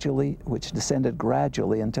 which descended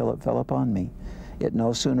gradually until it fell upon me. It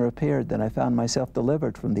no sooner appeared than I found myself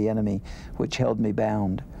delivered from the enemy which held me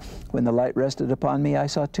bound. When the light rested upon me, I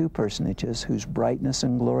saw two personages whose brightness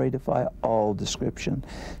and glory defy all description,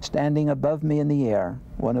 standing above me in the air.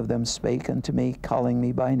 One of them spake unto me, calling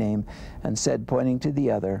me by name, and said, pointing to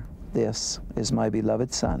the other, "This is my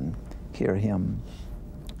beloved Son. Hear him."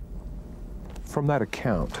 From that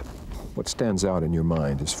account, what stands out in your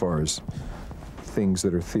mind as far as things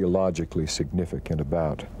that are theologically significant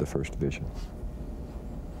about the first vision?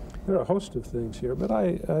 There are a host of things here, but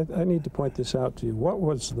I need to point this out to you. What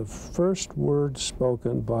was the first word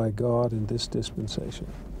spoken by God in this dispensation?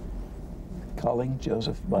 calling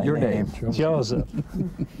Joseph by Your name. Joseph.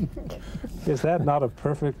 Is that not a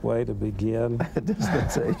perfect way to begin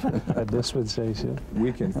dispensation? a dispensation?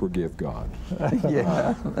 We can forgive God.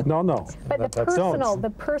 Yeah. No, no. But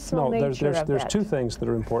the personal nature of there's that. two things that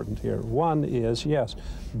are important here. One is, yes,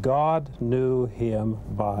 God knew him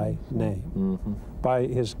by name, by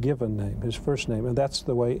his given name, his first name, and that's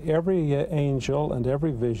the way every angel and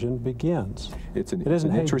every vision begins. It It isn't,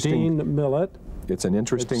 isn't hey, interesting. Dean Millet. It's an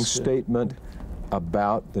interesting It's, statement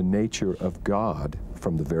about the nature of God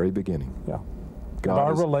from the very beginning. Yeah. God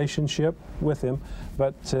Our is- relationship with him.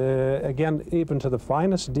 But again, even to the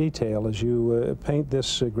finest detail, as you paint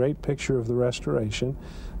this great picture of the restoration,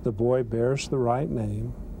 the boy bears the right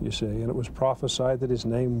name, you see, and it was prophesied that his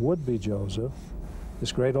name would be Joseph,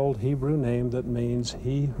 this great old Hebrew name that means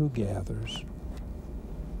he who gathers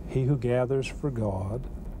for God.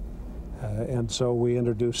 And so we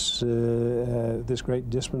introduce this great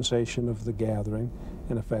dispensation of the gathering,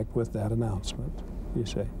 in effect, with that announcement, you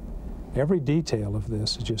see. Every detail of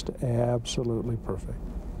this is just absolutely perfect.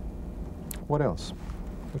 What else?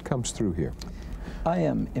 What comes through here? I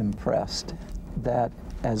am impressed that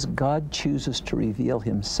as God chooses to reveal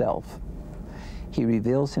himself, he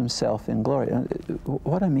reveals himself in glory.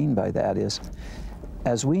 What I mean by that is,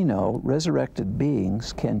 as we know, resurrected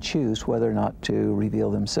beings can choose whether or not to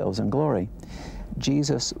reveal themselves in glory.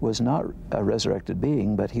 Jesus was not a resurrected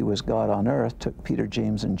being, but he was God on earth, took Peter,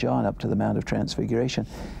 James, and John up to the Mount of Transfiguration.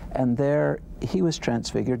 And there he was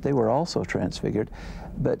transfigured. They were also transfigured.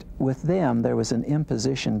 But with them, there was an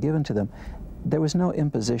imposition given to them. There was no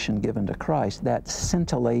imposition given to Christ. That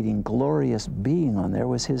scintillating, glorious being on there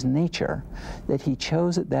was his nature that he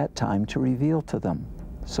chose at that time to reveal to them.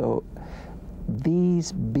 So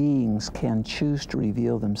these beings can choose to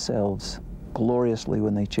reveal themselves gloriously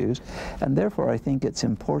when they choose, and therefore I think it's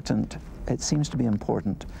important, it seems to be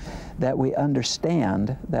important, that we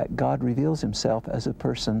understand that God reveals himself as a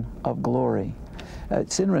person of glory.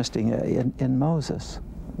 It's interesting, in Moses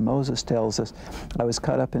tells us, I was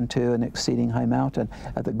caught up into an exceeding high mountain,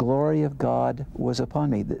 the glory of God was upon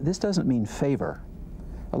me. This doesn't mean favor.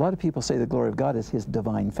 A lot of people say the glory of God is his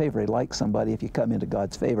divine favor. He likes somebody. If you come into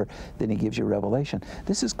God's favor, then he gives you revelation.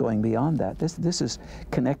 This is going beyond that. This is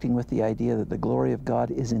connecting with the idea that the glory of God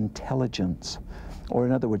is intelligence, or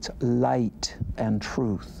in other words, light and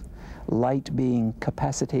truth. Light being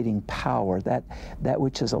capacitating power, that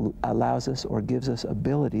which allows us or gives us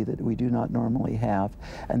ability that we do not normally have,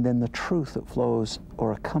 and then the truth that flows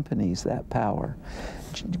or accompanies that power.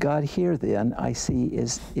 God here then, I see,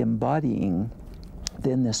 is embodying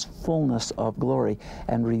then this fullness of glory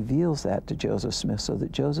and reveals that to Joseph Smith, so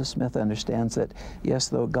that Joseph Smith understands that, yes,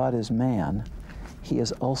 though God is man, he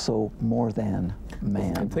is also more than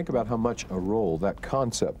man. And think about how much a role that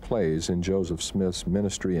concept plays in Joseph Smith's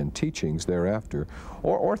ministry and teachings thereafter,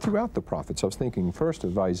 or throughout the prophets. I was thinking first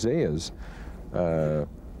of Isaiah's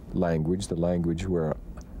language, the language where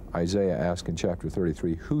Isaiah asked in chapter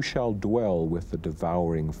 33, who shall dwell with the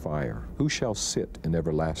devouring fire? Who shall sit in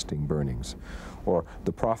everlasting burnings? Or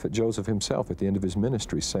the prophet Joseph himself at the end of his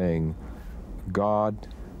ministry saying, God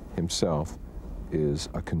himself is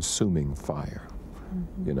a consuming fire.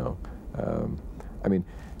 You know, I mean,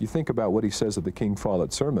 you think about what he says of the King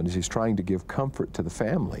Follett sermon as he's trying to give comfort to the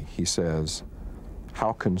family. He says,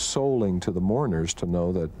 how consoling to the mourners to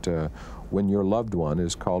know that when your loved one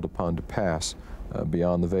is called upon to pass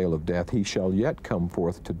beyond the veil of death, he shall yet come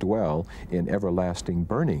forth to dwell in everlasting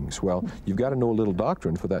burnings. Well, you've got to know a little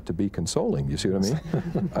doctrine for that to be consoling. You see what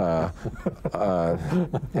I mean?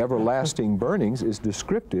 Everlasting burnings is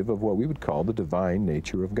descriptive of what we would call the divine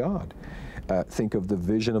nature of God. Think of the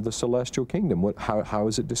vision of the celestial kingdom. How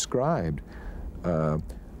is it described? A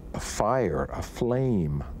fire, a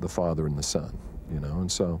flame, the Father and the Son. You know,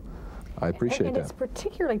 and so I appreciate that. And it's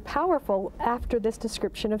particularly powerful after this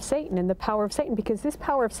description of Satan and the power of Satan, because this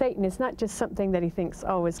power of Satan is not just something that he thinks,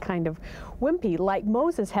 oh, is kind of wimpy, like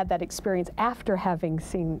Moses had that experience after having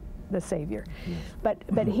seen the Savior. Yes.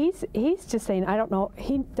 But he's just saying, I don't know,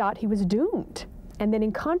 he thought he was doomed. And then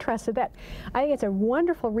in contrast to that, I think it's a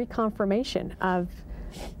wonderful reconfirmation of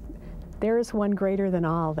there is one greater than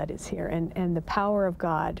all that is here, and the power of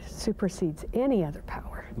God supersedes any other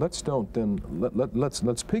power. Let's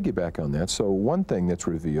piggyback on that. So one thing that's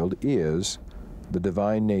revealed is the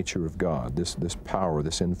divine nature of God, this power,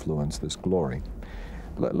 this influence, this glory.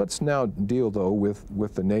 Let's now deal, though,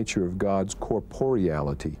 with the nature of God's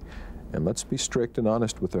corporeality. And let's be strict and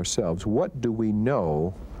honest with ourselves. What do we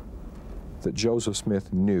know that Joseph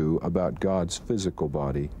Smith knew about God's physical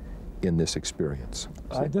body in this experience?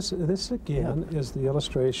 This again is the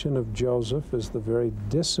illustration of Joseph as the very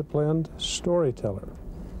disciplined storyteller.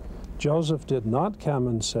 Joseph did not come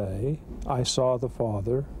and say, I saw the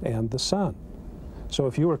Father and the Son. So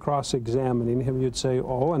if you were cross-examining him, you'd say,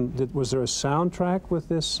 oh, and was there a soundtrack with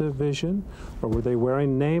this vision? Or were they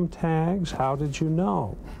wearing name tags? How did you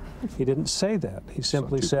know? He didn't say that. He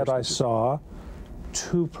simply said, I saw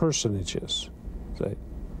two personages. Say.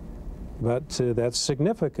 But that's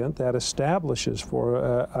significant. That establishes for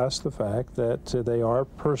us the fact that they are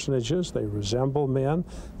personages, they resemble men,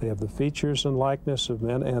 they have the features and likeness of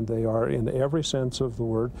men, and they are, in every sense of the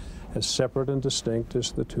word, as separate and distinct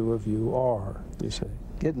as the two of you are, you see.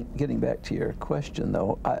 Getting back to your question,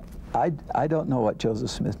 though, I don't know what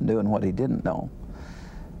Joseph Smith knew and what he didn't know.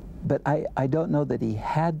 But I don't know that he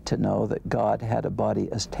had to know that God had a body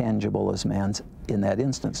as tangible as man's in that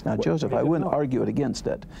instance. Now, Joseph, I wouldn't argue it against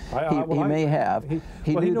it. He may have.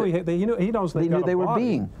 He knows they were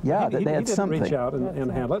being. Yeah, that they had something. He didn't reach out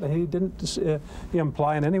and handle it. And he didn't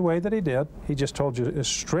imply in any way that he did. He just told you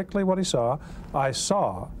strictly what he saw. I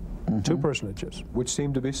saw two personages. Which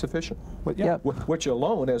seemed to be sufficient. But, yeah. Which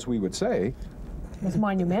alone, as we would say, It's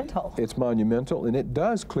monumental. It's monumental, and it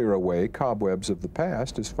does clear away cobwebs of the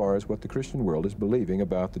past as far as what the Christian world is believing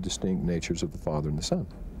about the distinct natures of the Father and the Son.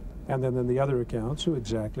 And then in the other accounts who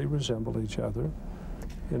exactly resemble each other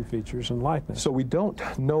in features and likeness. So we don't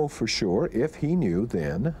know for sure if he knew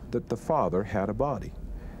then that the Father had a body.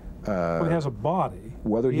 Well, he has a body.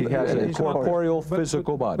 Whether he has a corporeal,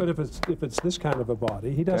 physical body. But if it's this kind of a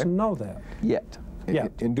body, he doesn't know that. Yet.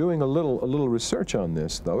 In doing a little research on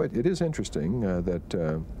this, though, it is interesting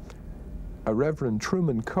that a Reverend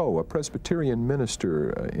Truman Coe, a Presbyterian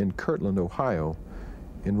minister in Kirtland, Ohio,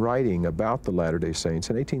 in writing about the Latter-day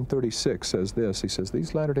Saints in 1836 says this. He says,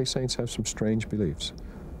 these Latter-day Saints have some strange beliefs.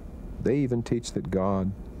 They even teach that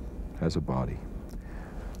God has a body.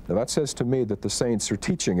 Now that says to me that the saints are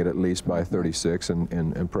teaching it at least by 36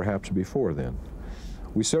 and perhaps before then.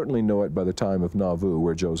 We certainly know it by the time of Nauvoo,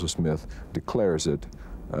 where Joseph Smith declares it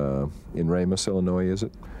in Ramus, Illinois, is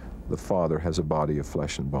it? The Father has a body of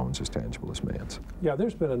flesh and bones as tangible as man's. Yeah,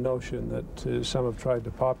 there's been a notion that some have tried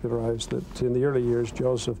to popularize that in the early years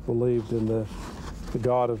Joseph believed in the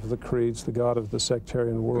God of the creeds, the God of the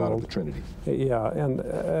sectarian world. God of the Trinity. Yeah,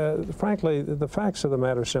 and frankly, the facts of the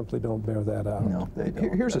matter simply don't bear that out. No, they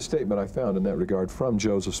don't. Here's a statement I found in that regard from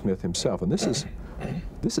Joseph Smith himself, and this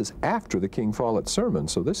is after the King Follett sermon,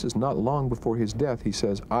 so this is not long before his death. He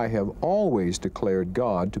says, I have always declared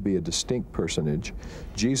God to be a distinct personage,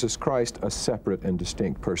 Jesus Christ a separate and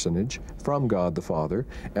distinct personage from God the Father,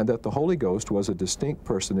 and that the Holy Ghost was a distinct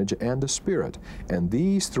personage and a spirit, and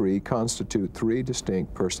these three constitute three distinct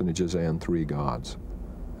personages and three gods.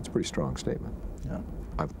 That's a pretty strong statement. Yeah.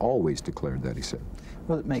 I've always declared that, he said.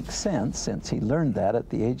 Well, it makes sense since he learned that at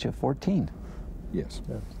the age of 14. Yes.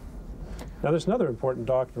 Yeah. Now, there's another important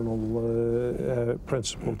doctrinal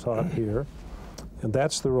principle taught here, and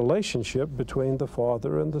that's the relationship between the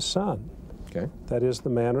Father and the Son. Okay. That is the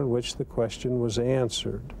manner in which the question was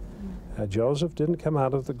answered. Joseph didn't come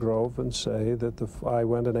out of the grove and say that I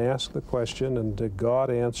went and asked the question and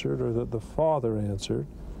God answered or that the Father answered.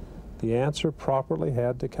 The answer properly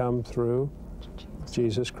had to come through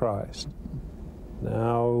Jesus Christ.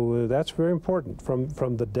 Now, that's very important.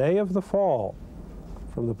 From the day of the fall,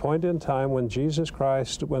 from the point in time when Jesus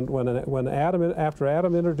Christ, when Adam, after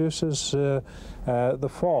Adam introduces the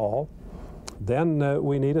fall, then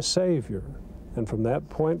we need a Savior. And from that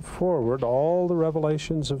point forward, all the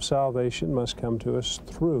revelations of salvation must come to us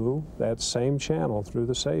through that same channel, through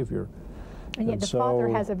the Savior. And yet the Father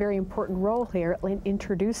has a very important role here in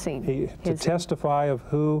introducing to testify of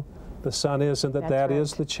who the Son is and that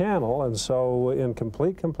is the channel. And so in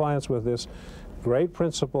complete compliance with this great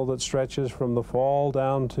principle that stretches from the fall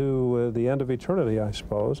down to the end of eternity, I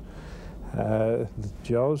suppose,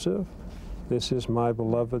 Joseph, this is my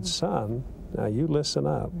beloved Son. Now you listen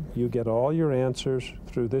up. You get all your answers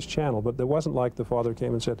through this channel. But it wasn't like the Father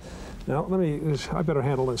came and said, now I better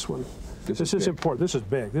handle this one. This is important. This is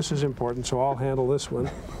big. This is important, so I'll handle this one.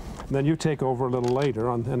 And then you take over a little later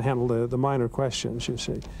and handle the minor questions, you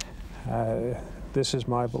see. This is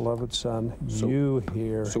my beloved Son. You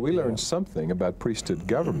hear. So we learned something about priesthood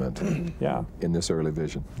government in this early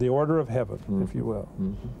vision. The order of heaven, if you will.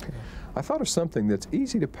 I thought of something that's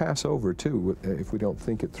easy to pass over, too, if we don't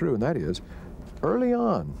think it through, and that is, early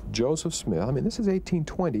on, Joseph Smith, I mean, this is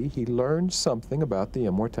 1820, he learned something about the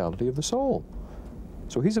immortality of the soul.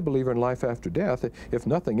 So he's a believer in life after death. If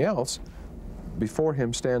nothing else, before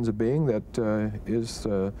him stands a being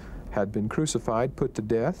that had been crucified, put to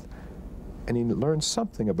death, and he learned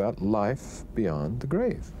something about life beyond the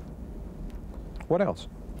grave. What else?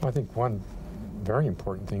 I think one very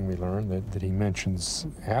important thing we learned that he mentions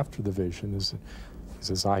after the vision is He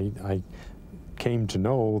says, I came to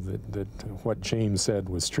know that what James said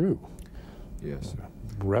was true. Yes.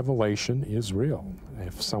 Revelation is real.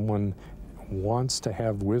 If someone wants to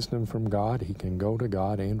have wisdom from God, he can go to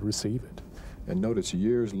God and receive it. And notice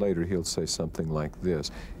years later he'll say something like this: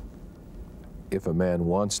 if a man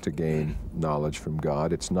wants to gain knowledge from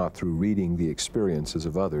God, it's not through reading the experiences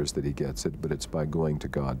of others that he gets it, but it's by going to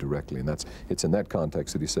God directly. And it's in that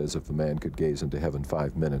context that he says if a man could gaze into heaven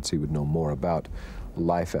 5 minutes, he would know more about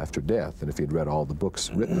life after death than if he'd read all the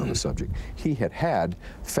books written on the subject. He had had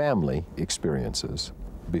family experiences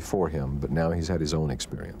before him, but now he's had his own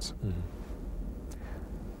experience.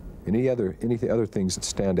 Any other things that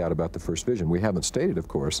stand out about the first vision? We haven't stated, of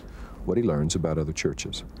course, what he learns about other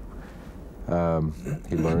churches.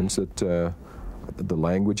 He learns that the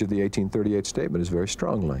language of the 1838 statement is very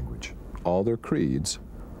strong language. All their creeds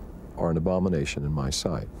are an abomination in my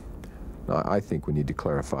sight. Now, I think we need to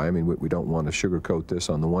clarify. I mean, we don't want to sugarcoat this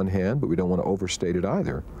on the one hand, but we don't want to overstate it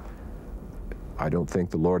either. I don't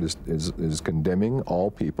think the Lord is condemning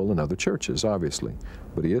all people in other churches, obviously,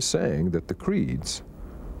 but he is saying that the creeds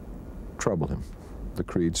trouble him. The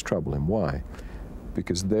creeds trouble him. Why?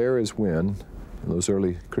 Because there is when, in those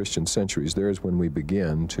early Christian centuries, there is when we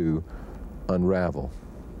begin to unravel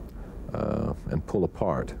and pull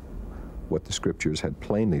apart what the Scriptures had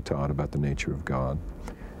plainly taught about the nature of God.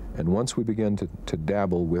 And once we begin to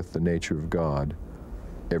dabble with the nature of God,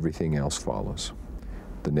 everything else follows.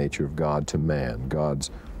 The nature of God to man,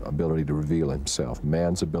 God's ability to reveal himself,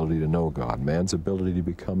 man's ability to know God, man's ability to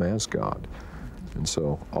become as God. And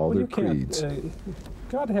so all their creeds.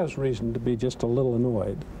 God has reason to be just a little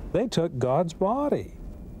annoyed. They took God's body.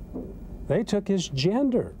 They took his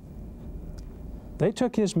gender. They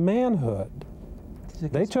took his manhood.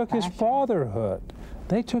 They took his fatherhood.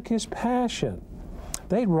 They took his passion.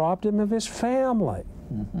 They robbed him of his family.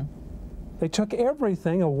 They took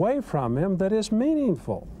everything away from him that is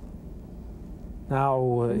meaningful.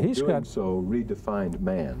 Now, he's got... so redefined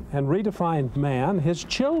man. And redefined man, his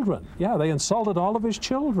children. Yeah, they insulted all of his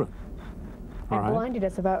children. And blinded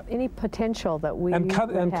us about any potential that we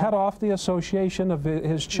cut off the association of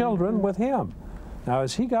his children with him. Now,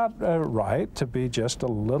 has he got a right to be just a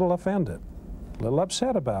little offended, a little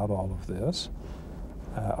upset about all of this?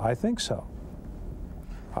 I think so.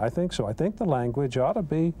 I think so. I think the language ought to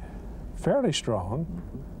be fairly strong,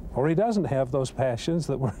 or he doesn't have those passions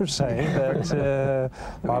that we're saying that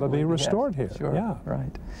ought to be restored here. Sure, yeah.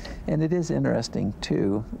 Right. And it is interesting,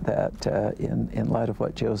 too, that in light of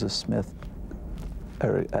what Joseph Smith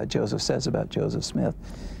says about Joseph Smith,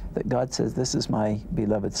 that God says, "This is my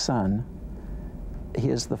beloved son." He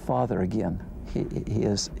is the father again. He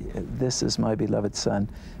is, this is my beloved son,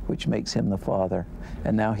 which makes him the father.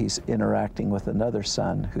 And now he's interacting with another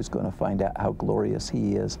son who's going to find out how glorious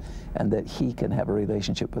he is, and that he can have a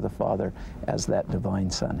relationship with the father as that divine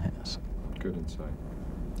son has. Good insight.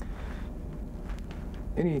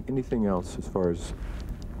 Anything else as far as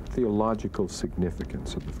theological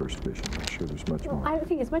significance of the first vision? I'm sure there's much more. I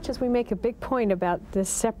think as much as we make a big point about this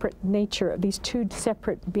separate nature of these two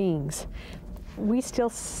separate beings, we still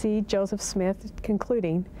see Joseph Smith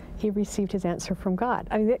concluding he received his answer from God.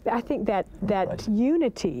 I mean, I think that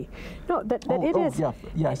unity, it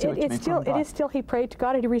is still he prayed to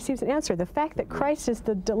God and he receives an answer. The fact that Christ is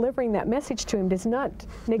delivering that message to him does not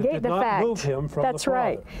negate the fact. Move him from that's the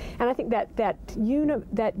right. And I think that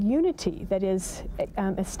unity that is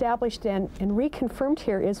established and reconfirmed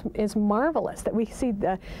here is marvelous. That we see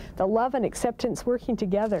the love and acceptance working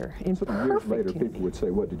together in perfect years later, unity. people would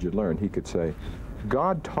say, "What did you learn?" He could say,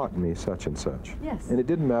 "God taught me such and such." Yes. And it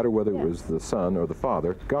didn't matter whether it was the son or the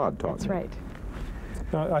father, God taught me. That's right.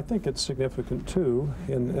 Now, I think it's significant, too,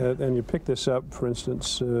 and you pick this up, for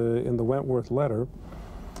instance, in the Wentworth letter,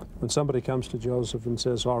 when somebody comes to Joseph and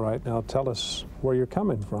says, "All right, now tell us where you're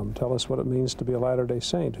coming from. Tell us what it means to be a Latter-day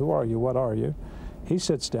Saint. Who are you? What are you?" He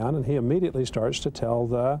sits down and he immediately starts to tell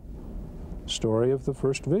the story of the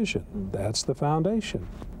first vision. That's the foundation.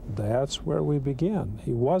 That's where we begin.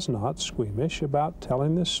 He was not squeamish about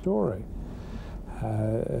telling this story.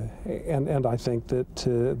 And I think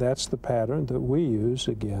that that's the pattern that we use,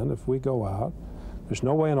 again, if we go out. There's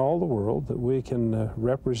no way in all the world that we can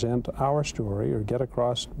represent our story or get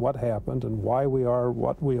across what happened and why we are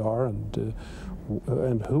what we are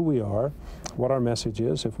and who we are, what our message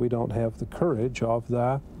is, if we don't have the courage of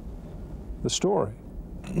the story.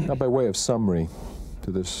 Now, by way of summary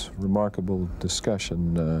to this remarkable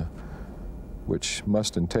discussion, which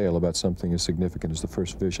must entail about something as significant as the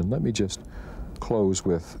first vision, let me just close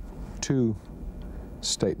with two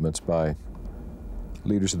statements by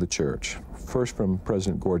leaders of the church. First, from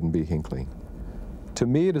President Gordon B. Hinckley. To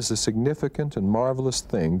me, it is a significant and marvelous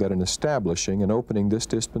thing that in establishing and opening this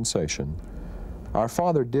dispensation, our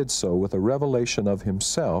Father did so with a revelation of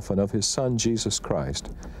Himself and of His Son, Jesus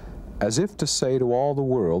Christ, as if to say to all the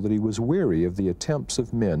world that He was weary of the attempts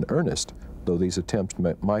of men, earnest though these attempts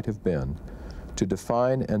might have been, to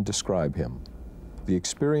define and describe Him. The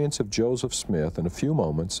experience of Joseph Smith in a few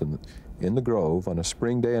moments in the Grove on a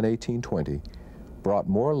spring day in 1820 brought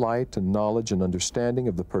more light and knowledge and understanding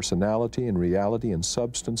of the personality and reality and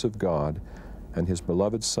substance of God and His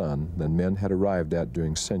beloved Son than men had arrived at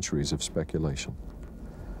during centuries of speculation.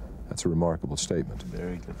 That's a remarkable statement.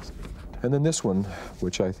 Very good statement. And then this one,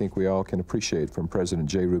 which I think we all can appreciate from President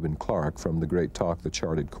J. Reuben Clark from the great talk, The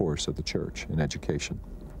Charted Course of the Church in Education.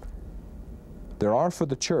 There are for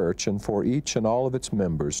the Church and for each and all of its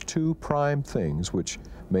members two prime things which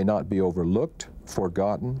may not be overlooked,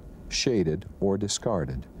 forgotten, shaded, or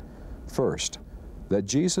discarded. First, that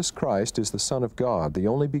Jesus Christ is the Son of God, the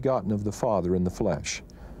only begotten of the Father in the flesh,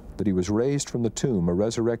 that He was raised from the tomb, a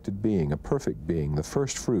resurrected being, a perfect being, the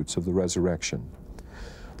first fruits of the resurrection.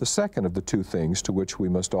 The second of the two things to which we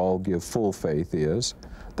must all give full faith is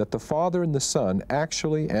that the Father and the Son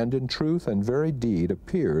actually and in truth and very deed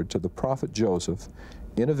appeared to the prophet Joseph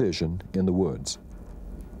in a vision in the woods,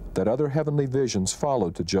 that other heavenly visions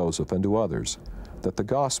followed to Joseph and to others, that the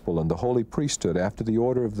gospel and the holy priesthood after the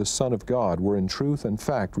order of the Son of God were in truth and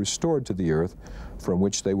fact restored to the earth from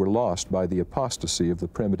which they were lost by the apostasy of the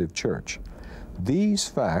primitive church. These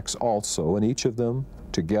facts also, and each of them,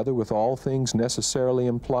 together with all things necessarily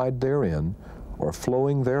implied therein, or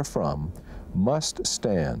flowing therefrom, must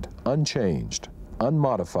stand unchanged,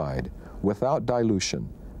 unmodified, without dilution,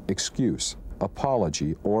 excuse,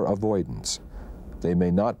 apology, or avoidance. They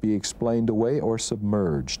may not be explained away or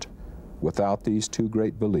submerged. Without these two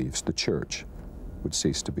great beliefs, the Church would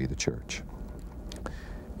cease to be the Church.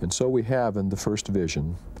 And so we have in the first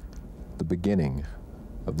vision the beginning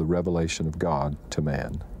of the revelation of God to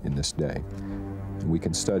man in this day. And we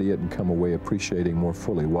can study it and come away appreciating more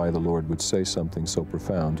fully why the Lord would say something so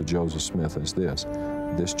profound to Joseph Smith as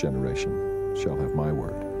this generation shall have my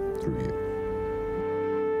word through you.